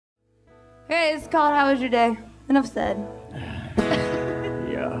Okay, it's called How Was Your Day? Enough said.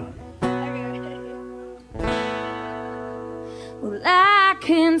 Yeah. Well, I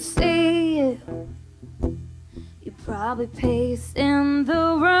can see you. You're probably pacing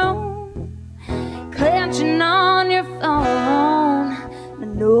the room, clenching on your phone, not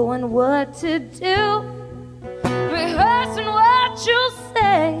knowing what to do, rehearsing what you'll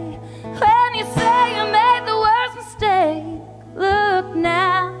say when you say you made the worst mistake. Look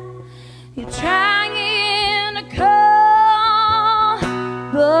now, you're trying to call,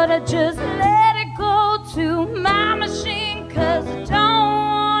 but I just let it go to my machine, 'cause I don't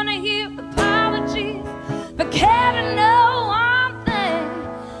want to hear apologies. But can I know one thing?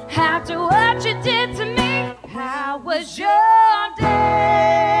 After what you did to me, how was your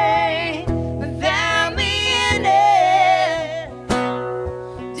day without me in it?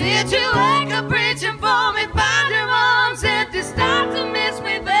 Did you wake up reaching for me, find your arms empty, start to miss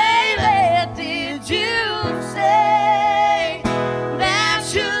me, baby? Did you say that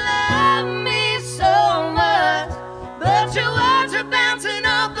you love me so much, but your words are bouncing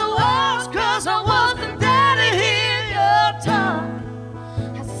off the walls, 'cause I wasn't there to hear your talk?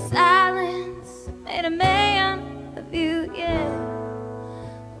 Has silence made a man of you, yeah?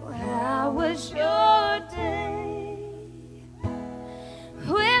 Well, how was your day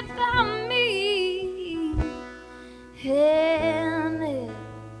without me in it?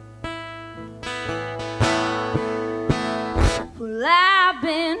 Well, I've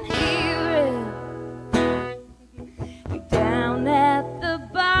been hearing you down at the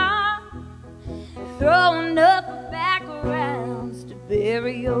bar, throwing up backgrounds to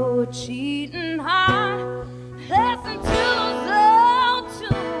bury your cheating heart. Listen to those old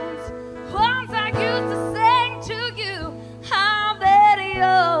tunes, ones I used to sing to you. I bet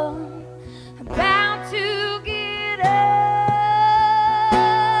you're about to get up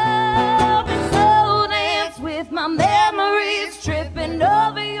and slow dance with my memories, tripping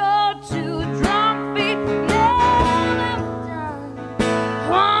over your two drunk feet. Never done.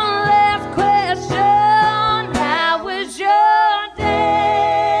 One last question: how was your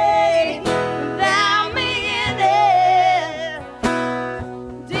day without me in it?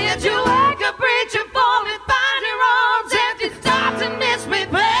 Did you wake up reaching for me, find your arms empty, start to miss me,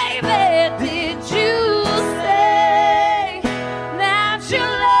 baby? Did you say that you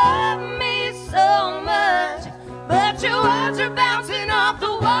love me so much, but your words are bouncing off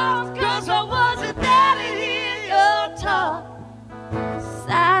the walls, 'cause I wasn't there to hear your talk?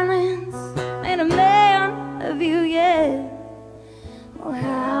 Silence made a man of you, yeah. Well,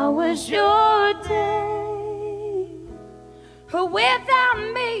 how was your day without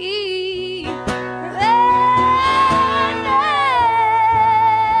me?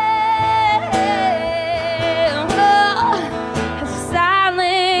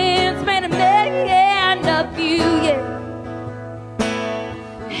 Silence made a man of you, yeah.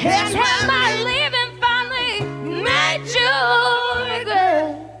 It's when my leaving finally made you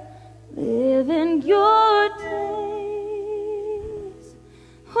regret living your days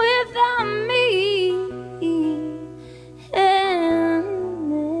without me in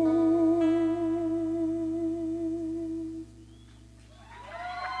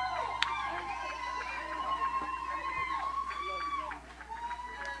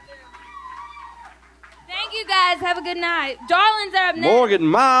Thank you guys. Have a good night. Darlings are up next. Morgan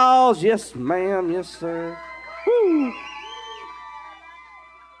Myles, yes ma'am, yes sir. Woo.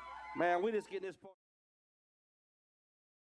 Man, we just getting this part.